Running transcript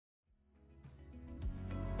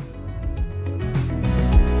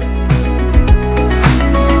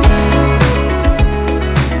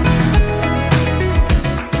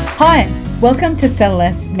Welcome to Sell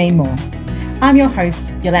Less, Mean More. I'm your host,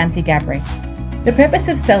 Yolanthe Gabri. The purpose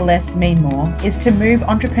of Sell Less, Mean More is to move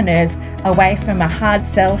entrepreneurs away from a hard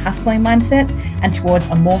sell hustling mindset and towards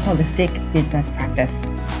a more holistic business practice.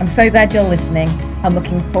 I'm so glad you're listening. I'm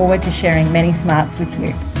looking forward to sharing many smarts with you.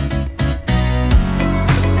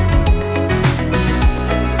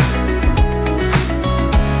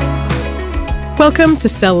 Welcome to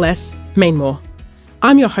Sell Less, Mean More.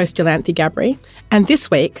 I'm your host, Yolanthe Gabri, and this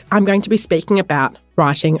week I'm going to be speaking about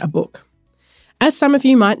writing a book. As some of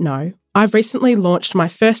you might know, I've recently launched my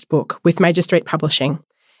first book with Major Street Publishing.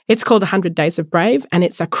 It's called 100 Days of Brave, and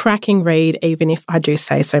it's a cracking read, even if I do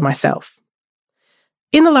say so myself.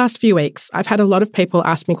 In the last few weeks, I've had a lot of people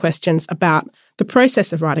ask me questions about the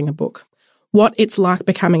process of writing a book, what it's like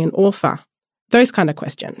becoming an author, those kind of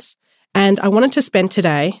questions. And I wanted to spend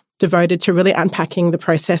today devoted to really unpacking the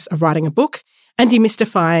process of writing a book and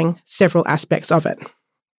demystifying several aspects of it.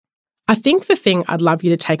 I think the thing I'd love you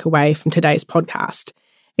to take away from today's podcast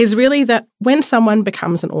is really that when someone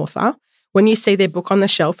becomes an author, when you see their book on the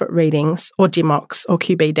shelf at Readings or Dimox or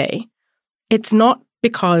QBD, it's not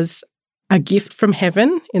because a gift from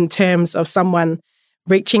heaven in terms of someone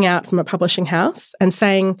reaching out from a publishing house and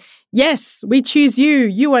saying, yes, we choose you.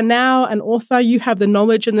 You are now an author. You have the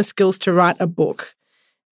knowledge and the skills to write a book.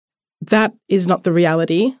 That is not the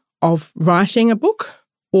reality of writing a book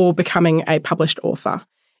or becoming a published author.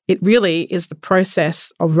 It really is the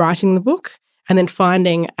process of writing the book and then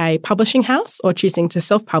finding a publishing house or choosing to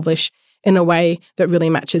self-publish in a way that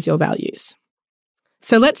really matches your values.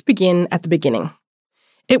 So let's begin at the beginning.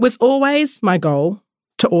 It was always my goal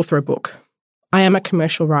to author a book. I am a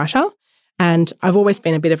commercial writer and I've always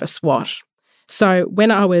been a bit of a swot. So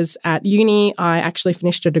when I was at uni, I actually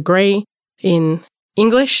finished a degree in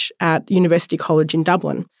English at University College in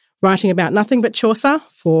Dublin, writing about nothing but Chaucer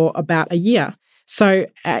for about a year. So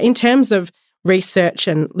in terms of research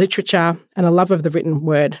and literature and a love of the written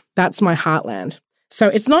word, that's my heartland. So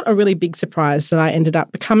it's not a really big surprise that I ended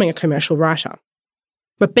up becoming a commercial writer.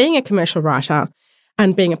 But being a commercial writer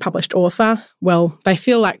and being a published author, well, they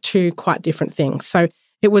feel like two quite different things. So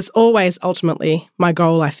it was always ultimately my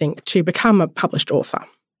goal, I think, to become a published author.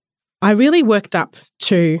 I really worked up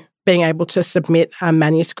to being able to submit a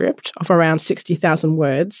manuscript of around 60,000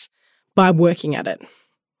 words by working at it.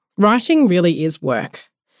 Writing really is work.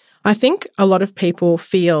 I think a lot of people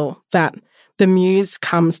feel that the muse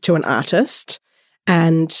comes to an artist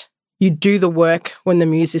and you do the work when the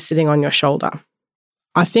muse is sitting on your shoulder.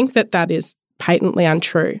 I think that that is patently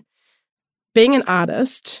untrue. Being an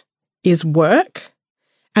artist is work,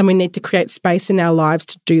 and we need to create space in our lives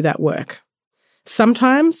to do that work.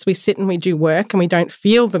 Sometimes we sit and we do work and we don't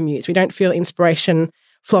feel the muse, we don't feel inspiration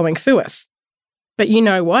flowing through us. But you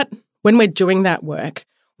know what? When we're doing that work,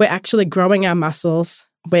 we're actually growing our muscles,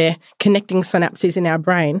 we're connecting synapses in our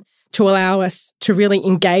brain to allow us to really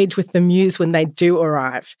engage with the muse when they do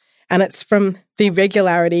arrive. And it's from the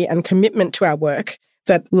regularity and commitment to our work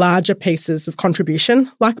that larger pieces of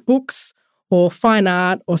contribution, like books or fine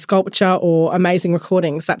art or sculpture or amazing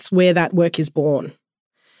recordings, that's where that work is born.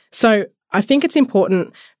 So I think it's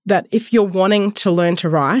important that if you're wanting to learn to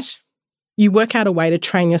write, you work out a way to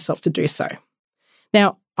train yourself to do so.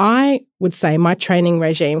 Now, I would say my training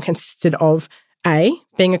regime consisted of A,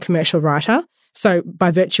 being a commercial writer. So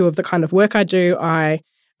by virtue of the kind of work I do, I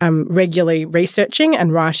am regularly researching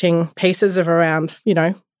and writing pieces of around,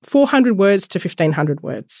 400 words to 1,500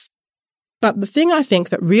 words. But the thing I think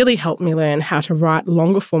that really helped me learn how to write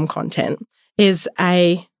longer form content is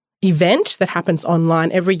a event that happens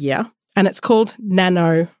online every year, and it's called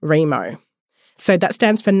NaNoWriMo. So that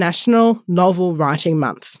stands for National Novel Writing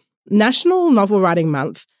Month. National Novel Writing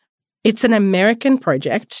Month, it's an American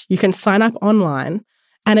project. You can sign up online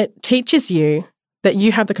and it teaches you that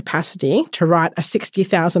you have the capacity to write a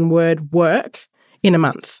 60,000 word work in a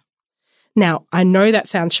month. Now, I know that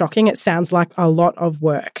sounds shocking. It sounds like a lot of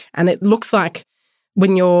work and it looks like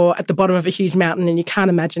when you're at the bottom of a huge mountain and you can't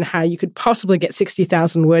imagine how you could possibly get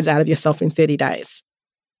 60,000 words out of yourself in 30 days.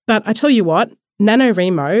 But I tell you what,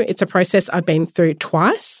 NaNoWriMo, it's a process I've been through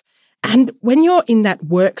twice. And when you're in that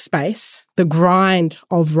workspace, the grind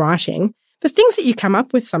of writing, the things that you come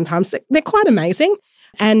up with sometimes, they're quite amazing.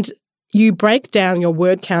 And you break down your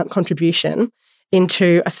word count contribution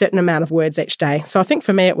into a certain amount of words each day. So I think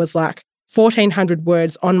for me, it was like 1,400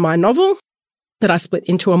 words on my novel that I split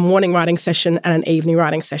into a morning writing session and an evening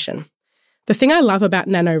writing session. The thing I love about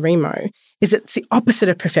NaNoWriMo is it's the opposite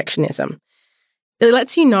of perfectionism. It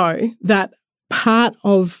lets you know that part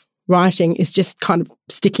of writing is just kind of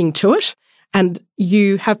sticking to it and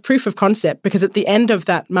you have proof of concept because at the end of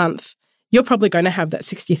that month, you're probably going to have that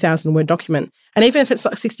 60,000 word document. And even if it's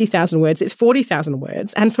like 60,000 words, it's 40,000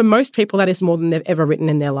 words. And for most people, that is more than they've ever written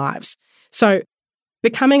in their lives. So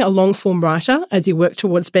becoming a long form writer as you work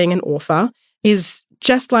towards being an author is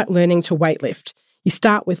just like learning to weightlift. You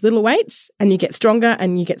start with little weights and you get stronger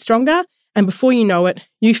and you get stronger. And before you know it,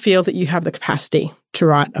 you feel that you have the capacity to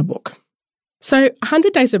write a book. So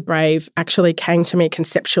 100 Days of Brave actually came to me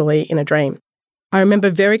conceptually in a dream. I remember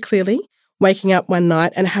very clearly waking up one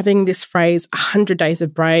night and having this phrase, 100 Days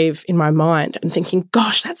of Brave, in my mind and thinking,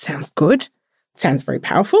 gosh, that sounds good. Sounds very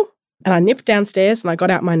powerful. And I nipped downstairs and I got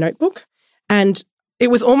out my notebook, and it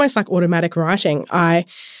was almost like automatic writing. I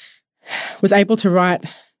was able to write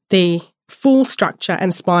the full structure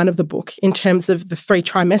and spine of the book in terms of the 3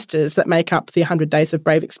 trimesters that make up the 100 Days of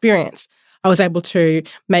Brave experience. I was able to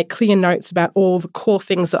make clear notes about all the core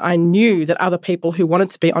things that I knew that other people who wanted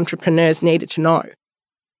to be entrepreneurs needed to know.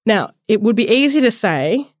 Now, it would be easy to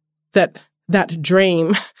say that that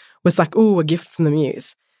dream was like, ooh, a gift from the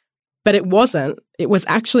muse. But it wasn't. It was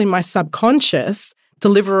actually my subconscious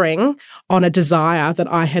delivering on a desire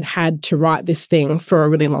that I had had to write this thing for a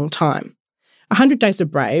really long time. 100 Days of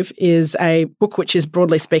Brave is a book which is,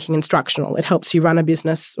 broadly speaking, instructional. It helps you run a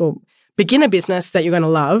business or begin a business that you're going to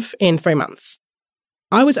love in 3 months.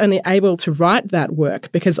 I was only able to write that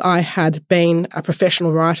work because I had been a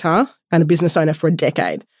professional writer and a business owner for a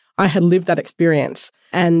decade. I had lived that experience,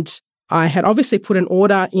 and I had obviously put an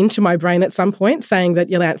order into my brain at some point saying that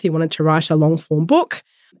Yolanthe wanted to write a long-form book,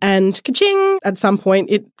 and ka-ching, at some point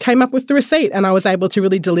it came up with the receipt and I was able to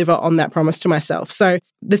really deliver on that promise to myself. So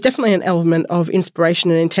there's definitely an element of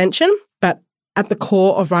inspiration and intention, but at the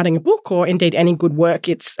core of writing a book, or indeed any good work,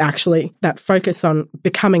 it's actually that focus on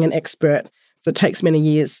becoming an expert that takes many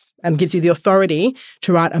years and gives you the authority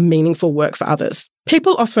to write a meaningful work for others.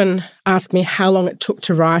 People often ask me how long it took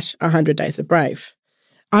to write 100 Days of Brave.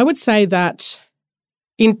 I would say that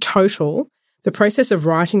in total, the process of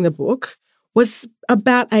writing the book was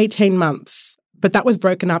about 18 months, but that was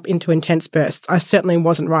broken up into intense bursts. I certainly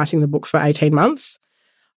wasn't writing the book for 18 months.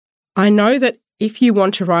 I know that if you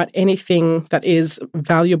want to write anything that is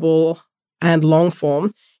valuable and long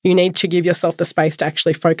form, you need to give yourself the space to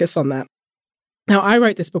actually focus on that. Now, I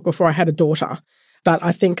wrote this book before I had a daughter, but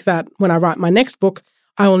I think that when I write my next book,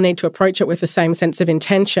 I will need to approach it with the same sense of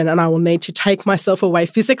intention, and I will need to take myself away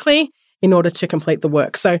physically in order to complete the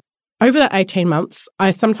work. So over that 18 months, I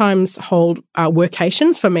sometimes hold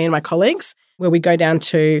workations for me and my colleagues where we go down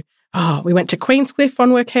to, we went to Queenscliff on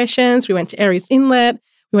workations, we went to Aries Inlet,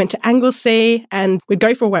 we went to Anglesea, and we'd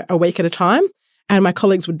go for a week at a time, and my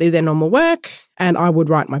colleagues would do their normal work and I would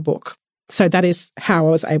write my book. So that is how I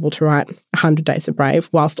was able to write 100 Days of Brave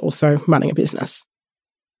whilst also running a business.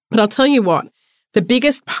 But I'll tell you what, the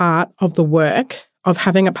biggest part of the work of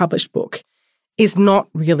having a published book is not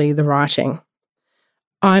really the writing.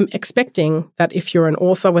 I'm expecting that if you're an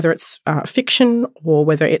author, whether it's fiction or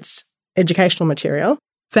whether it's educational material,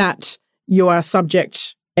 that you are a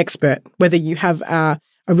subject expert, whether you have a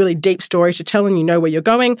really deep story to tell and you know where you're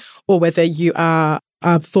going, or whether you are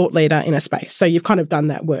a thought leader in a space. So you've kind of done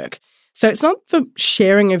that work. So it's not the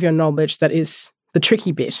sharing of your knowledge that is the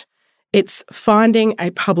tricky bit. It's finding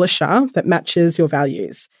a publisher that matches your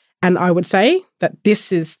values. And I would say that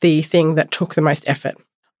this is the thing that took the most effort.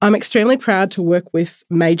 I'm extremely proud to work with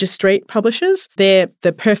Major Street Publishers. They're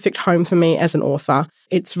the perfect home for me as an author.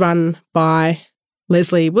 It's run by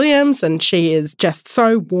Leslie Williams, and she is just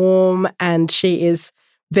so warm, and she is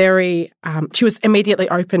she was immediately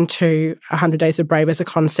open to 100 Days of Brave as a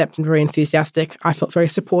concept and very enthusiastic. I felt very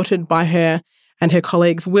supported by her and her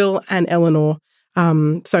colleagues, Will and Eleanor.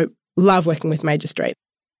 So love working with Major Street.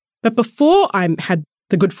 But before I had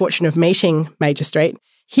the good fortune of meeting Major Street,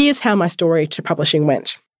 here's how my story to publishing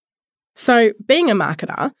went. So being a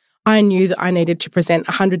marketer, I knew that I needed to present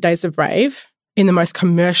 100 Days of Brave in the most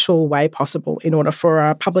commercial way possible in order for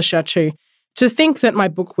a publisher to think that my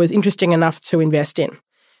book was interesting enough to invest in.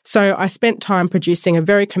 So I spent time producing a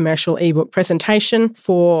very commercial ebook presentation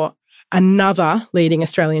for another leading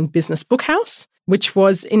Australian business book house, which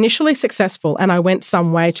was initially successful, and I went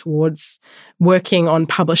some way towards working on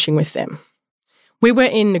publishing with them. We were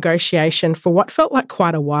in negotiation for what felt like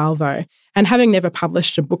quite a while, though, and having never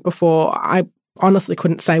published a book before, I honestly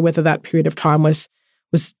couldn't say whether that period of time was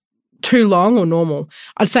too long or normal.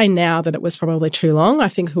 I'd say now that it was probably too long. I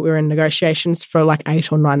think that we were in negotiations for like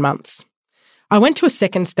 8 or 9 months. I went to a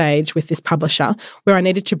second stage with this publisher where I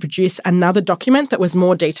needed to produce another document that was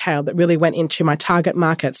more detailed, that really went into my target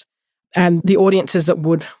markets and the audiences that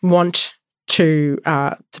would want to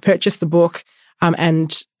purchase the book,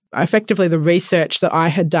 and effectively the research that I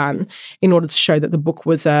had done in order to show that the book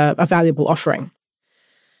was a valuable offering.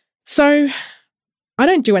 So I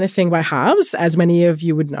don't do anything by halves, as many of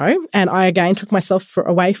you would know. And I again took myself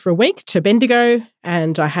away for a week to Bendigo,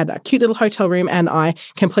 and I had a cute little hotel room, and I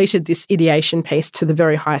completed this ideation piece to the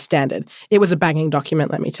very high standard. It was a banging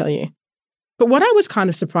document, let me tell you. But what I was kind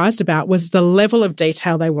of surprised about was the level of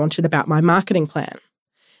detail they wanted about my marketing plan.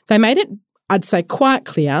 They made it, I'd say, quite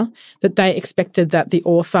clear that they expected that the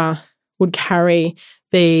author would carry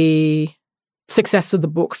the success of the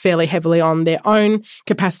book fairly heavily on their own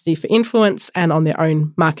capacity for influence and on their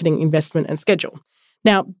own marketing investment and schedule.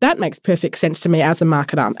 Now, that makes perfect sense to me as a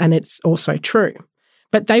marketer, and it's also true.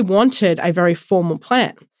 But they wanted a very formal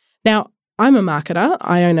plan. Now, I'm a marketer.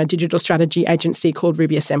 I own a digital strategy agency called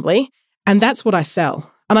Ruby Assembly, and that's what I sell.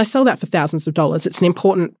 And I sell that for thousands of dollars. It's an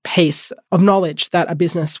important piece of knowledge that a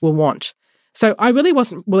business will want. So I really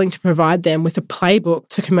wasn't willing to provide them with a playbook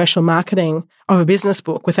to commercial marketing of a business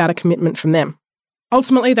book without a commitment from them.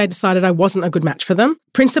 Ultimately, they decided I wasn't a good match for them.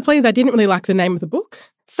 Principally, they didn't really like the name of the book.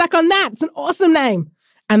 Suck on that! It's an awesome name!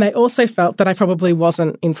 And they also felt that I probably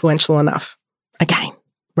wasn't influential enough. Again,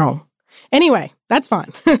 wrong. Anyway, that's fine.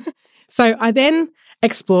 So I then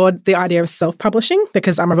explored the idea of self-publishing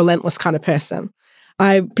because I'm a relentless kind of person.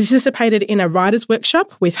 I participated in a writer's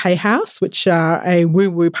workshop with Hay House, which are a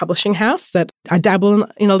woo-woo publishing house that I dabble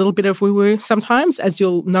in a little bit of woo-woo sometimes, as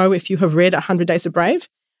you'll know if you have read 100 Days of Brave.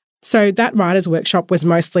 So that writer's workshop was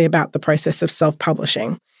mostly about the process of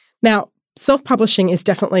self-publishing. Now, self-publishing is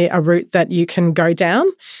definitely a route that you can go down.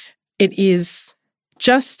 It is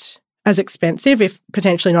just as expensive, if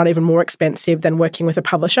potentially not even more expensive than working with a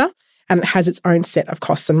publisher, and it has its own set of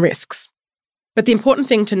costs and risks. But the important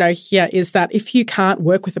thing to know here is that if you can't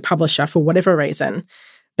work with a publisher for whatever reason,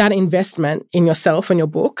 that investment in yourself and your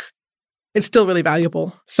book, it's still really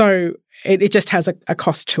valuable. So it just has a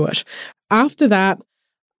cost to it. After that,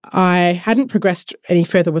 I hadn't progressed any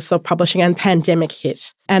further with self-publishing and pandemic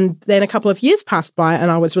hit. And then a couple of years passed by and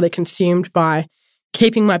I was really consumed by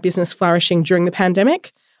keeping my business flourishing during the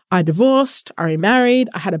pandemic. I divorced, I remarried,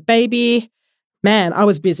 I had a baby. Man, I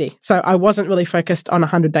was busy. So I wasn't really focused on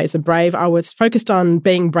 100 Days of Brave. I was focused on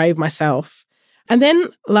being brave myself. And then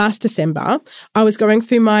last December, I was going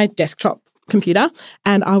through my desktop computer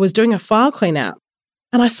and I was doing a file clean out.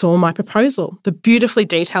 And I saw my proposal, the beautifully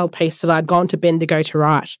detailed piece that I'd gone to Bendigo to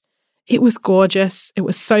write. It was gorgeous. It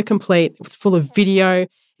was so complete. It was full of video.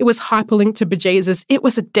 It was hyperlinked to bejesus. It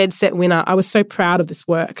was a dead set winner. I was so proud of this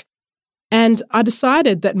work. And I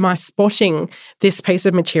decided that my spotting this piece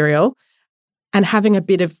of material and having a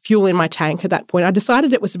bit of fuel in my tank at that point, I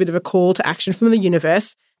decided it was a bit of a call to action from the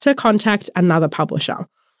universe to contact another publisher.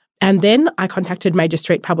 And then I contacted Major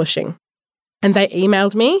Street Publishing. And they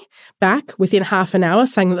emailed me back within half an hour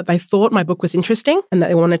saying that they thought my book was interesting and that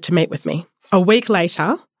they wanted to meet with me. A week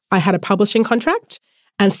later, I had a publishing contract,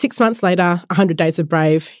 and 6 months later, 100 Days of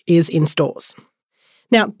Brave is in stores.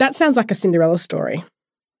 Now, that sounds like a Cinderella story.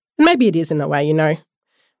 And maybe it is in a way, you know.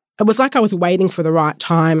 It was like I was waiting for the right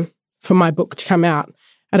time for my book to come out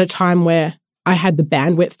at a time where I had the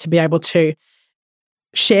bandwidth to be able to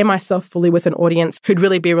share myself fully with an audience who'd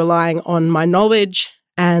really be relying on my knowledge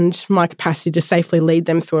and my capacity to safely lead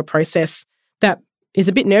them through a process that is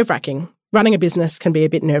a bit nerve-wracking. Running a business can be a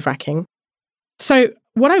bit nerve-wracking. So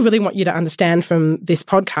what I really want you to understand from this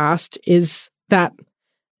podcast is that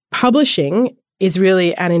publishing is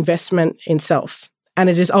really an investment in self, and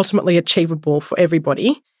it is ultimately achievable for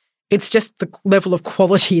everybody. It's just the level of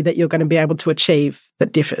quality that you're going to be able to achieve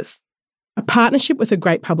that differs. A partnership with a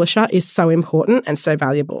great publisher is so important and so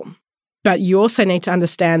valuable. But you also need to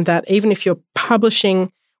understand that even if you're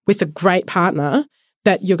publishing with a great partner,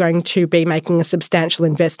 that you're going to be making a substantial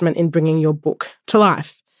investment in bringing your book to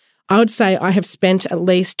life. I would say I have spent at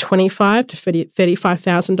least $25,000 to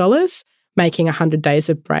 $35,000 making 100 Days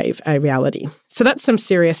of Brave a reality. So that's some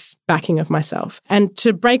serious backing of myself. And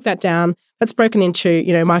to break that down, that's broken into,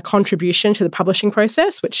 you know, my contribution to the publishing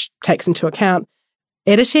process, which takes into account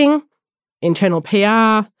editing, internal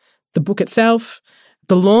PR, the book itself,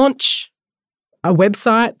 the launch, a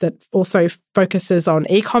website that also focuses on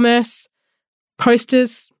e-commerce,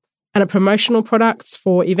 posters, and promotional products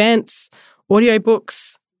for events,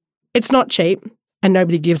 audiobooks. It's not cheap and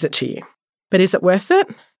nobody gives it to you. But is it worth it?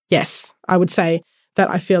 Yes, I would say that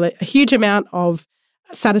I feel a huge amount of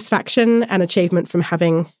satisfaction and achievement from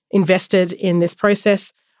having invested in this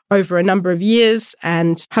process over a number of years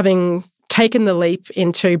and having taken the leap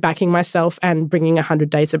into backing myself and bringing 100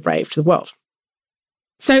 Days of Brave to the world.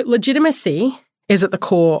 So legitimacy is at the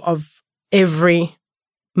core of every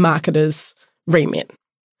marketer's remit.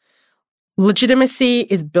 Legitimacy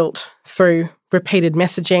is built through repeated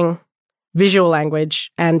messaging, visual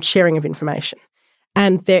language, and sharing of information.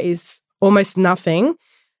 And there is almost nothing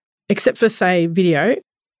except for, say, video,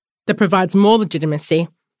 that provides more legitimacy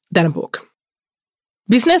than a book.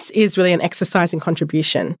 Business is really an exercise in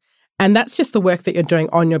contribution. And that's just the work that you're doing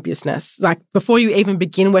on your business. Like before you even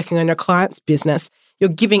begin working on your client's business, you're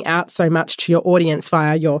giving out so much to your audience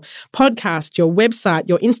via your podcast, your website,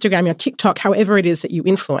 your Instagram, your TikTok, however it is that you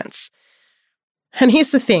influence. And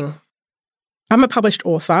here's the thing. I'm a published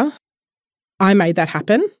author. I made that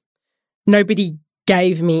happen. Nobody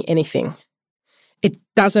gave me anything. It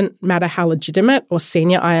doesn't matter how legitimate or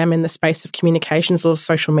senior I am in the space of communications or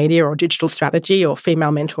social media or digital strategy or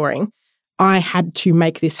female mentoring. I had to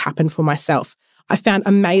make this happen for myself. I found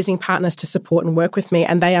amazing partners to support and work with me,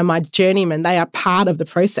 and they are my journeymen. They are part of the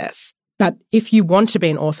process. But if you want to be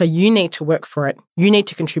an author, you need to work for it. You need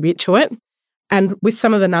to contribute to it. And with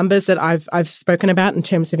some of the numbers that I've spoken about in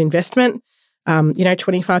terms of investment,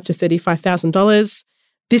 $25,000 to $35,000,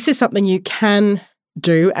 this is something you can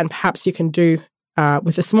do, and perhaps you can do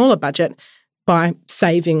with a smaller budget by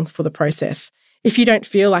saving for the process. If you don't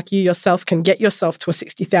feel like you yourself can get yourself to a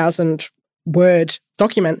 60,000 word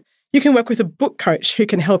document, you can work with a book coach who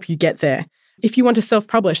can help you get there. If you want to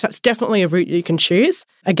self-publish, that's definitely a route you can choose.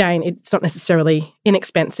 Again, it's not necessarily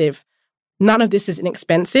inexpensive. None of this is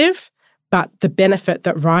inexpensive, but the benefit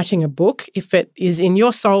that writing a book, if it is in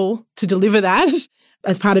your soul to deliver that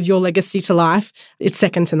as part of your legacy to life, it's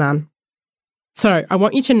second to none. So I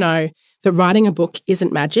want you to know that writing a book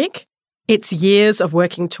isn't magic. It's years of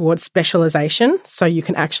working towards specialization so you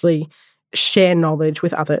can actually share knowledge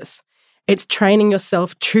with others. It's training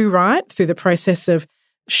yourself to write through the process of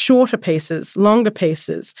shorter pieces, longer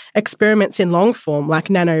pieces, experiments in long form like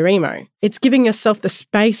NaNoWriMo. It's giving yourself the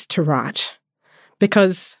space to write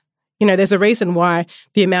because, there's a reason why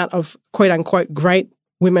the amount of quote-unquote great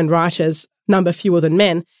women writers number fewer than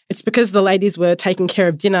men. It's because the ladies were taking care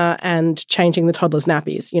of dinner and changing the toddler's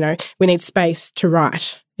nappies. We need space to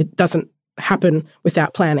write. It doesn't happen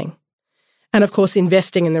without planning. And of course,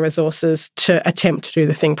 investing in the resources to attempt to do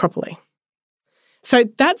the thing properly. So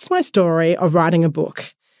that's my story of writing a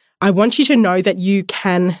book. I want you to know that you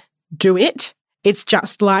can do it. It's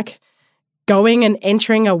just like going and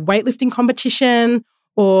entering a weightlifting competition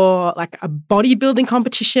or like a bodybuilding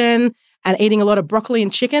competition and eating a lot of broccoli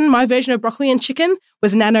and chicken. My version of broccoli and chicken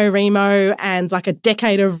was NaNoWriMo and like a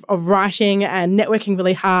decade of writing and networking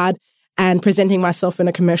really hard and presenting myself in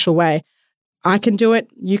a commercial way. I can do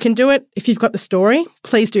it. You can do it. If you've got the story,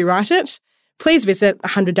 please do write it. Please visit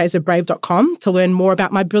 100daysofbrave.com to learn more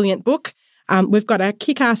about my brilliant book. We've got a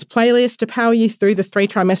kick-ass playlist to power you through the 3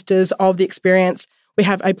 trimesters of the experience. We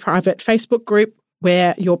have a private Facebook group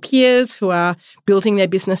where your peers who are building their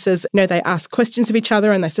businesses, they ask questions of each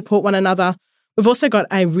other and they support one another. We've also got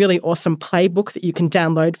a really awesome playbook that you can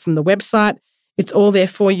download from the website. It's all there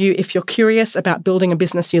for you if you're curious about building a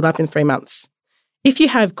business you love in 3 months. If you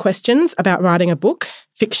have questions about writing a book,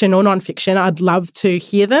 fiction or non-fiction, I'd love to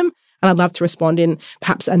hear them and I'd love to respond in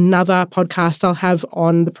perhaps another podcast I'll have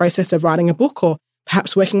on the process of writing a book or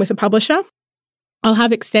perhaps working with a publisher. I'll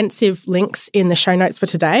have extensive links in the show notes for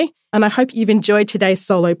today, and I hope you've enjoyed today's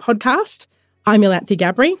solo podcast. I'm Yolanthe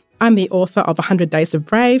Gabri. I'm the author of 100 Days of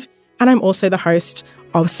Brave, and I'm also the host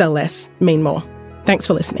of Sell Less, Mean More. Thanks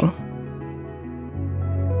for listening.